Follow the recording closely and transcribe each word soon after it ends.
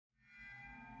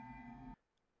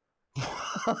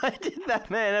Why did that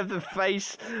man have the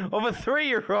face of a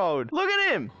 3-year-old? Look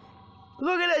at him!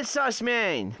 Look at that sus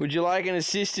man! Would you like an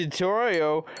assisted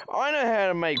tutorial? I know how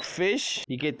to make fish.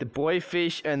 You get the boy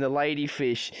fish and the lady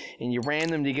fish, and you ram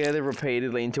them together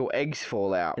repeatedly until eggs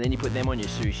fall out. And then you put them on your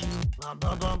sushi.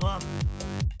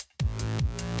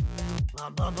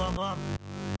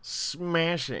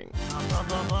 Smashing.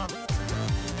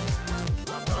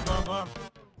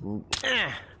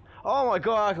 Oh my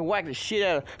god, I can whack the shit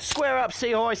out of... Square up,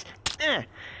 seahorse!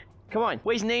 Come on,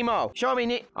 where's Nemo? Show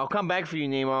me I'll come back for you,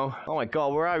 Nemo. Oh my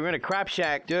god, where are we? We're in a crap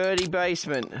shack. Dirty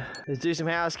basement. Let's do some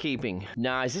housekeeping.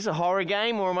 Nah, is this a horror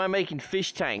game or am I making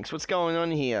fish tanks? What's going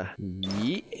on here?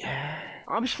 Yeah.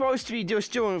 I'm supposed to be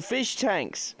just doing fish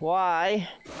tanks. Why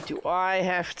do I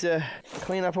have to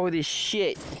clean up all this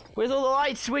shit? Where's all the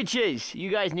light switches? You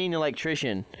guys need an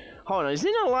electrician. Hold on, is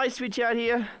there no light switch out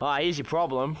here? Ah, here's your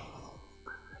problem.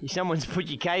 Someone's put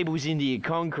your cables into your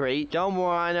concrete. Don't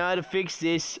worry, I know how to fix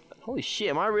this. Holy shit,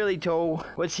 am I really tall?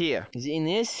 What's here? Is it in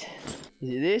this? Is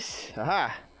it this?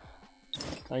 Aha!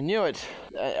 I knew it.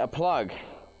 A plug.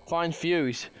 Find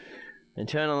fuse. And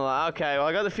turn on the light. Okay, well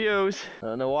I got the fuse. I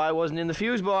don't know why it wasn't in the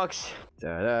fuse box.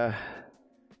 Da-da.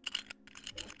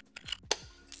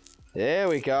 There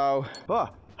we go. Oh!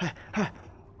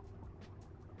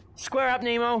 Square up,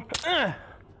 Nemo!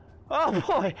 Oh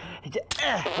boy!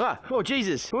 Oh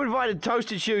Jesus! Who invited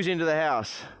toasted shoes into the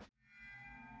house?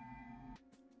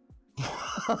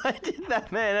 Why did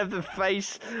that man have the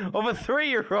face of a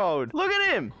 3-year-old? Look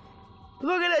at him!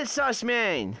 Look at that sus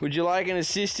man! Would you like an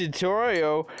assisted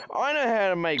tutorial? I know how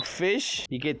to make fish.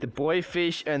 You get the boy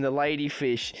fish and the lady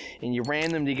fish, and you ram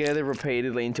them together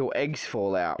repeatedly until eggs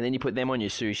fall out. And then you put them on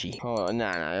your sushi. Oh,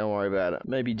 no, don't worry about it.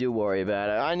 Maybe do worry about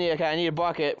it. I need a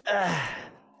bucket.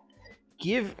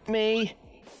 Give me...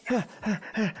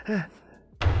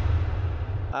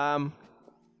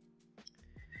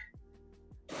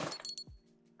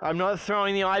 I'm not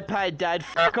throwing the iPad, Dad.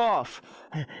 Fuck off.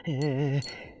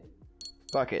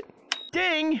 Bucket.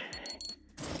 Ding!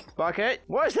 Bucket.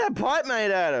 What is that pipe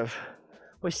made out of?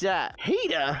 What's that?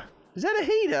 Heater? Is that a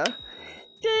heater?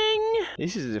 Ding!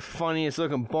 This is the funniest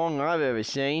looking bong I've ever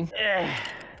seen.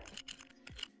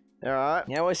 Alright,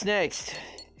 now what's next?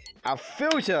 A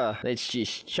filter. Let's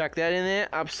just chuck that in there,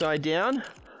 upside down.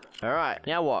 Alright,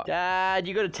 now what? Dad,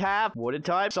 you got a tap. Water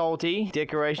type, salty.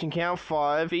 Decoration count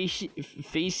 5. Fish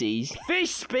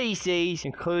species,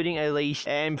 including at least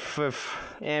amorphous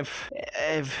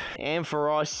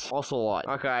ocelot.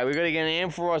 Okay, we gotta get an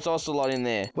amorphous ocelot in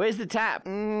there. Where's the tap?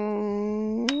 Yeah,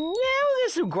 we'll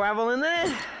get some gravel in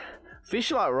there.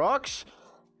 Fish like rocks.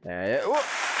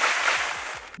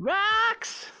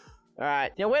 Rocks!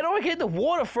 Alright, now where do I get the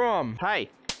water from? Hey,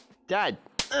 Dad.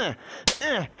 Can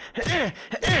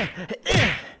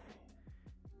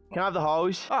I have the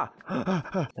hose? I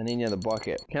need another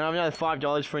bucket. Can I have another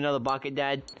 $5 for another bucket,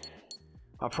 Dad?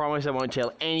 I promise I won't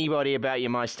tell anybody about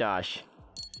your mustache.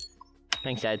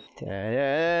 Thanks, Dad.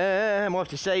 I'm off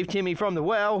to save Timmy from the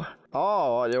well.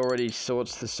 Oh, it already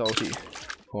sorts the salty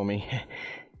for me.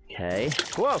 Okay.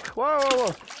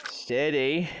 Whoa.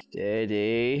 Steady.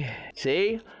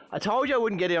 See? I told you I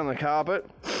wouldn't get it on the carpet.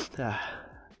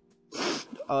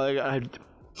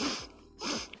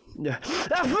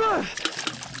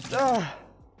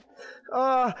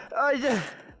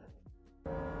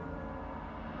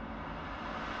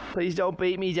 Please don't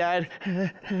beat me, Dad.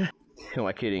 Who am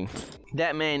I kidding?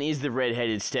 That man is the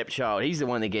red-headed stepchild. He's the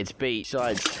one that gets beat.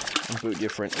 Besides, I'm a bit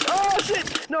different. Oh,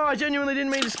 shit! No, I genuinely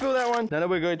didn't mean to spill that one. No,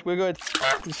 we're good.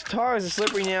 These tires are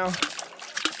slippery now.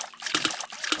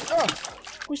 Oh,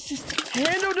 what's this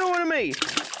handle doing to me?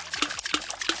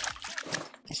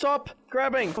 Stop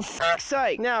grabbing, for fuck's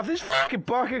sake. Now, if this fucking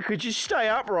bucket could just stay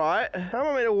upright, how am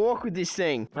I meant to walk with this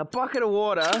thing? A bucket of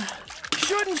water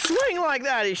shouldn't swing like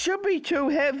that. It should be too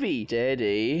heavy.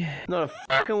 Steady. Not a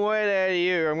fucking word out of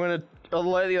you. I'm gonna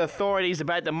alert the authorities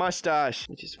about the mustache.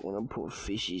 I just want to put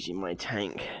fishies in my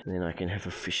tank. And then I can have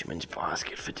a fisherman's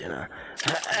basket for dinner.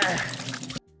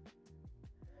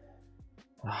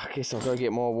 I guess I'll go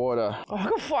get more water. Oh, I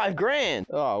got $5 grand.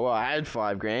 Oh, well, I had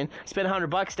 $5 grand. Spent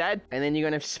 $100, Dad. And then you're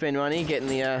gonna have to spend money getting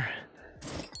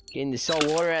the salt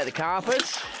water out of the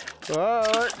carpets.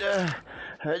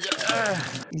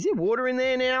 Is there water in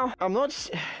there now? I'm not...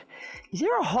 Is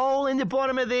there a hole in the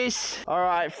bottom of this?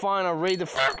 Alright, fine, I'll read the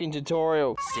fucking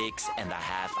tutorial.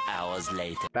 6.5 hours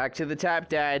later. Back to the tap,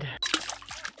 Dad.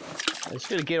 I just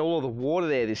gotta get all of the water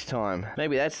there this time.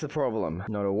 Maybe that's the problem.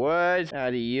 Not a word out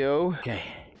of you. Okay.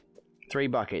 3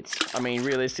 buckets. I mean,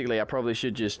 realistically, I probably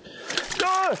should just...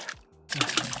 No!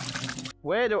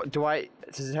 Where do I...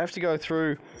 Does it have to go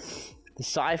through the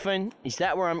siphon? Is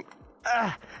that where I'm...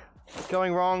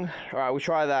 Going wrong? Alright, we'll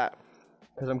try that.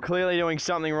 Because I'm clearly doing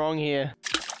something wrong here.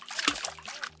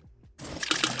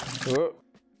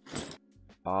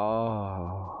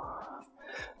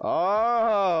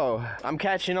 Oh, I'm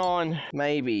catching on,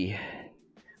 maybe.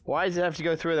 Why does it have to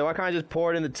go through there? Why can't I just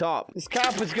pour it in the top? This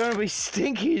carpet's gonna be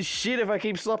stinky as shit if I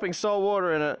keep slopping salt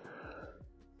water in it.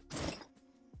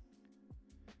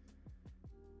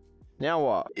 Now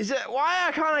what? Is it,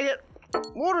 why can't I get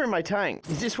water in my tank?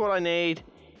 Is this what I need?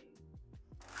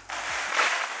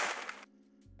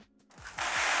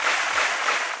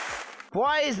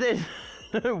 Why is there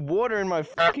no water in my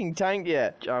fucking tank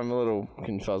yet? I'm a little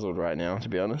confuzzled right now, to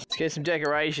be honest. Let's get some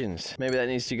decorations. Maybe that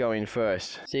needs to go in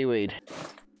first. Seaweed.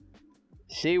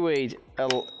 Seaweed,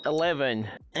 11.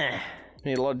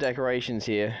 Need a lot of decorations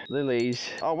here. Lilies.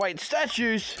 Oh wait,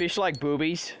 statues! Fish like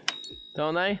boobies,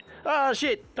 don't they? Oh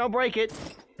shit, don't break it.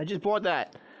 I just bought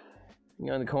that.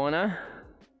 Go in the corner.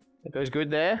 That goes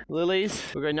good there. Lilies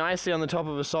will go nicely on the top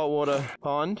of a saltwater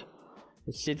pond.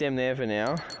 Let's sit them there for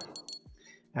now.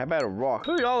 How about a rock?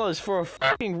 $2 for a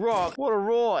fucking rock. What a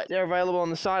rot. They're available on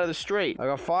the side of the street. I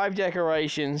got 5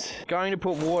 decorations. Going to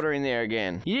put water in there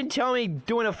again. You didn't tell me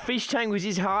doing a fish tank was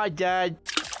this hard, Dad.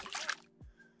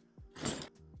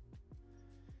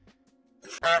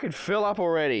 Fucking fill up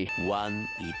already. 1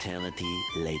 eternity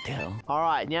later.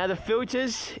 Alright, now the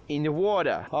filters in the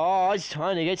water. Oh, it's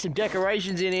time to get some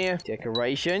decorations in here.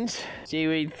 Decorations.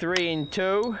 Seaweed 3 and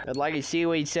 2. I'd like a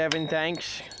seaweed 7,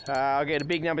 thanks. I'll get a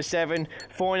big number 7,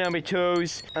 4 number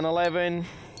 2s, an 11.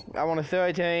 I want a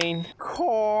 13.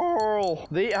 Coral.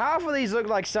 Half of these look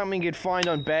like something you'd find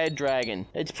on Bad Dragon.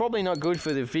 It's probably not good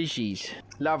for the fishies.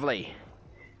 Lovely.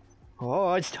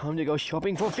 Oh, it's time to go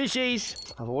shopping for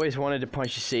fishies. I've always wanted to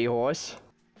punch a seahorse.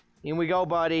 In we go,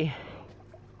 buddy.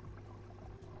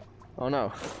 Oh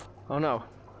no. Oh no.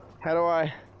 How do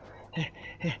I...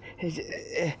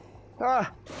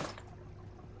 Ah!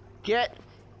 Get...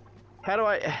 How do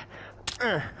I...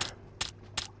 How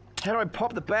do I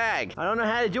pop the bag? I don't know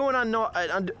how to do it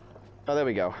oh, there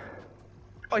we go.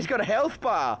 Oh, he's got a health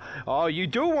bar. Oh, you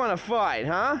do want to fight,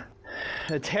 huh?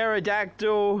 A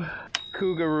pterodactyl...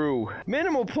 Cougaroo.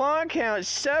 Minimal plant count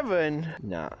 7.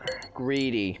 Nah.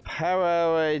 Greedy.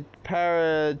 Paratrooper.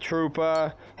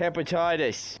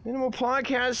 Hepatitis. Minimal plant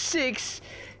count 6.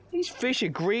 These fish are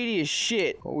greedy as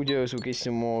shit. What we'll do is we'll get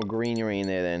some more greenery in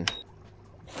there then.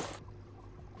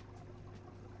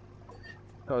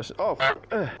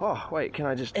 Oh, wait, can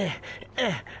I just...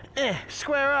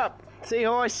 Square up!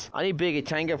 Seahorse! I need bigger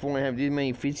tank if I want to have this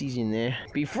many fishies in there.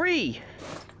 Be free!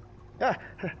 Ah,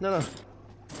 no.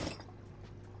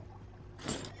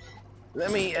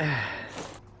 Let me...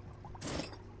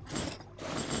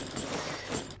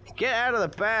 Get out of the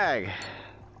bag!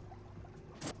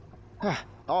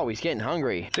 Oh, he's getting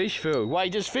hungry. Fish food.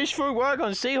 Wait, does fish food work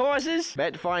on seahorses?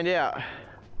 Bet to find out.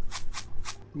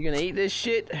 You gonna eat this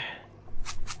shit?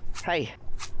 Hey.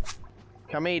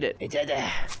 Come eat it.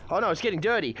 Oh no, it's getting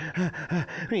dirty.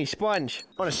 We need a sponge.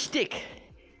 On a stick.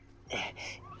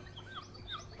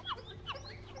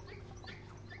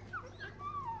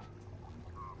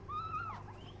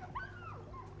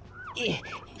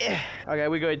 Okay,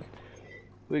 we're good.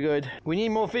 We're good. We need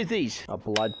more fishies. A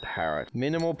blood parrot.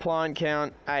 Minimal plant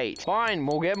count 8. Fine,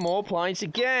 we'll get more plants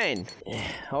again.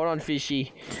 Hold on,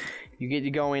 fishy. You get to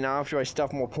go in after I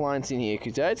stuff more plants in here,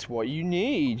 because that's what you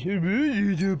need.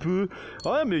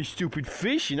 I'm a stupid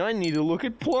fish and I need to look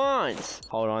at plants.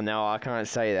 Hold on now, I can't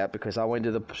say that because I went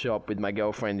to the shop with my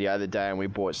girlfriend the other day and we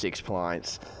bought 6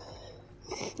 plants.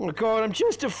 Oh god, I'm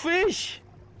just a fish.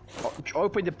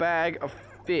 Open the bag of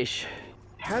fish.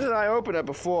 How did I open it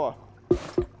before?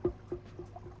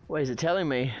 What is it telling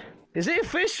me? Is it a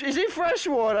fish? Is it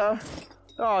freshwater?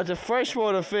 Oh, it's a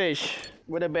freshwater fish.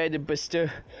 What about the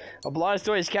a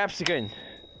Blastoise capsicum?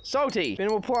 Salty.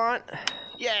 Minimal plant.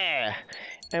 Yeah.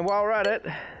 And while we're at it,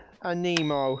 a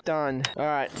Nemo. Done.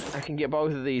 Alright, I can get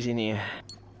both of these in here.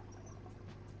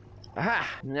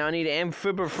 Aha! Now I need an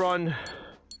amphibiphron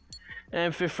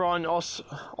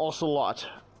ocelot.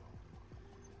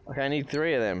 Okay, I need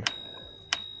 3 of them.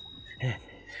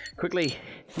 Quickly.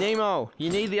 Nemo! You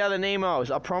need the other Nemos.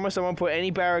 I promise I won't put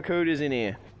any barracudas in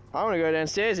here. I want to go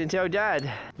downstairs and tell Dad.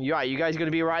 You guys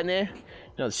gonna be right in there?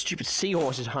 No, the stupid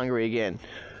seahorse is hungry again.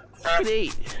 Fucking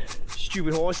eat,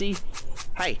 stupid horsey.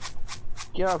 Hey,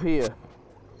 get up here.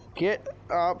 Get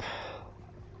up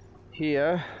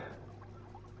here.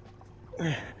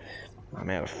 I'm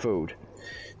out of food.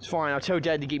 It's fine, I'll tell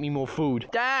Dad to get me more food.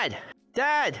 Dad!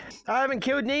 Dad! I haven't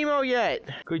killed Nemo yet!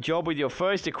 Good job with your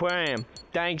first aquarium.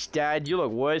 Thanks, Dad. You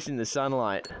look worse in the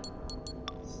sunlight.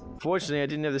 Fortunately, I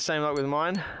didn't have the same luck with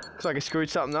mine. Looks like I screwed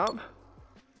something up.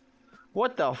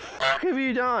 What the fuck have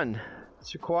you done?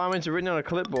 Its requirements are written on a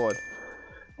clipboard.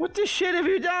 What the shit have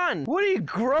you done? What are you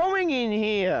growing in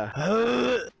here?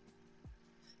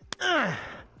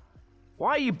 Why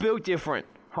are you built different?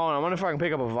 Hold on, I wonder if I can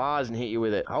pick up a vase and hit you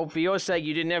with it. I hope for your sake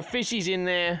you didn't have fishies in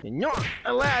there. You're not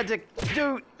allowed to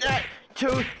do that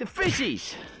to the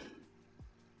fishies.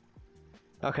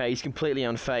 Okay, he's completely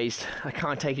unfazed. I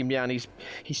can't take him down, he's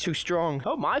too strong.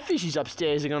 Oh, my fishies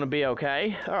upstairs are gonna be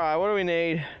okay. Alright, what do we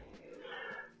need?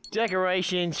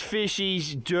 Decorations,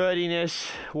 fishies, dirtiness,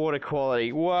 water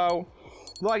quality. Whoa.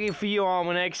 Lucky for you, I'm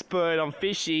an expert on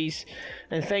fishies.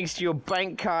 And thanks to your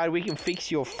bank card, we can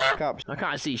fix your fuck-ups. I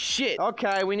can't see shit.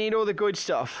 Okay, we need all the good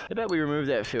stuff. I bet we remove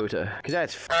that filter, because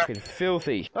that's fucking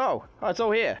filthy. Oh, it's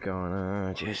all here.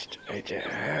 Gonna just...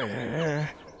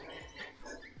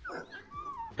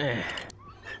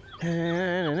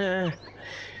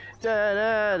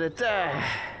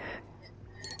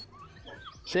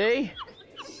 See?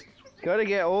 Gotta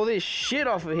get all this shit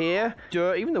off of here.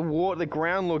 Dirt, even the water, the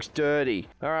ground looks dirty.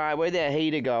 Alright, where'd that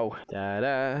heater go?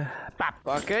 Da-da. Bop,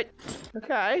 bucket.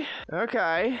 Okay,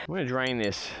 okay. I'm gonna drain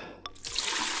this.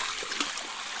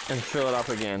 And fill it up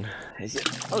again. I was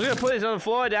gonna put this on the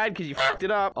floor, Dad, because you fucked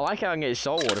it up. I like how I can get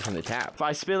salt water from the tap. If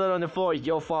I spill it on the floor, it's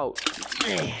your fault.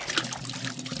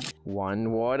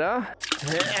 One water.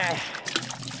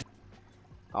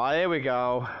 Oh, there we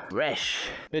go. Fresh.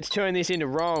 Let's turn this into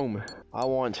Rome. I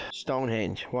want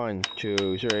Stonehenge. 1,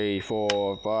 2, 3,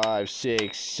 4, 5,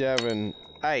 6, 7,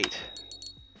 8.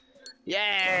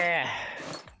 Yeah!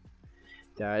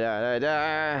 Da da da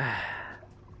da.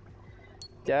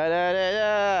 Da da da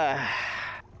da.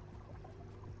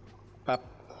 Up.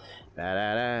 Da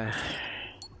da da.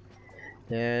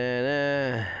 Da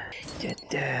da.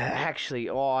 Actually,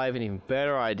 I have an even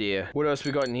better idea. What else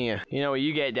we got in here? You know what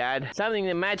you get, Dad? Something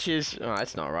that matches... Oh,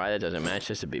 that's not right. That doesn't match.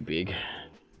 That's a bit big.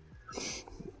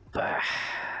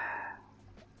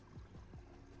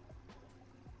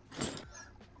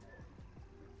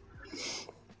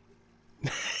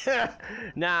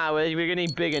 Nah, we're gonna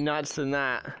need bigger nuts than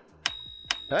that.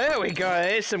 There we go.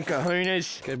 There's some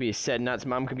kahunas. Gonna be a set of nuts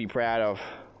Mum could be proud of.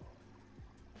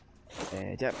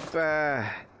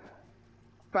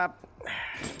 Bop.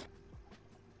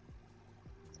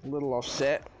 A little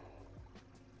offset.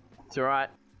 It's alright.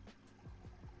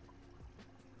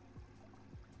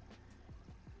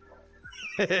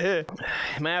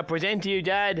 May I present to you,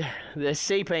 Dad, the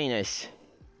sea penis?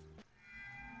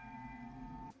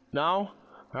 No?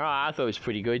 Alright, I thought it was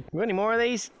pretty good. You got any more of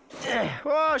these?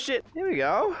 Oh shit! There we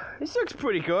go. This looks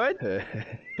pretty good.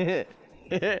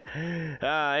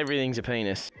 Everything's a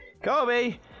penis.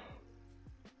 Kobe!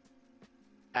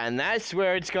 And that's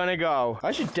where it's gonna go.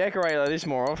 I should decorate like this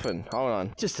more often. Hold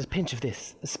on. Just a pinch of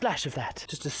this, a splash of that,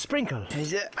 just a sprinkle.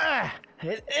 These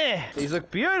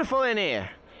look beautiful in here.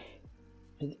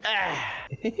 Yeah,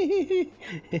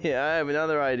 I have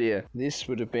another idea. This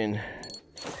would have been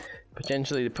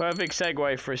potentially the perfect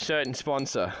segue for a certain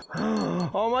sponsor.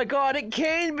 Oh my god, it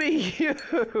can be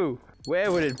you!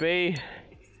 Where would it be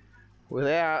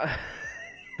without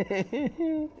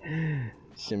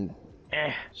some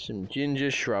ginger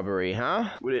shrubbery,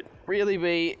 huh? Would it really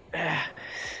be...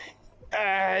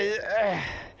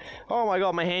 Oh my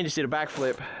god, my hand just did a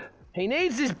backflip. He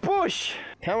needs this bush!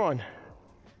 Come on.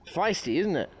 Feisty,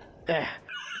 isn't it?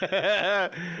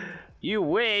 You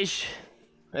wish.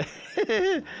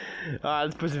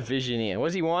 Let's put some fish in here. What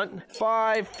does he want?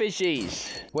 5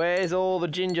 fishies. Where's all the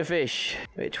ginger fish?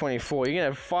 Wait, 24. You're gonna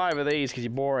have 5 of these because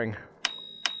you're boring.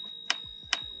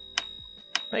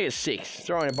 Make it 6.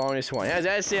 Throw in a bonus one. How's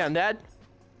that sound, Dad?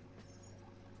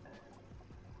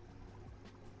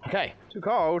 Okay. Too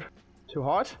cold. Too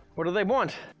hot. What do they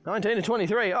want? 19 to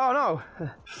 23. Oh no.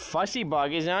 Fussy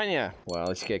buggers, aren't you? Well,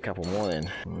 let's get a couple more then.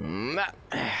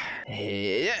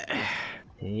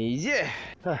 Yeah.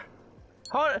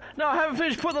 Hold. No, I haven't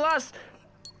finished. Put the last.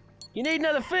 You need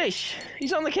another fish.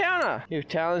 He's on the counter. You have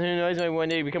talent. Who knows? Maybe one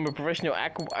day you become a professional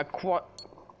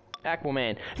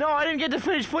Aquaman. No, I didn't get to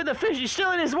finish putting the fish. He's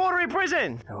still in his watery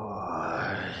prison. Oh,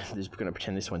 I'm just gonna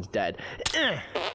pretend this one's dead.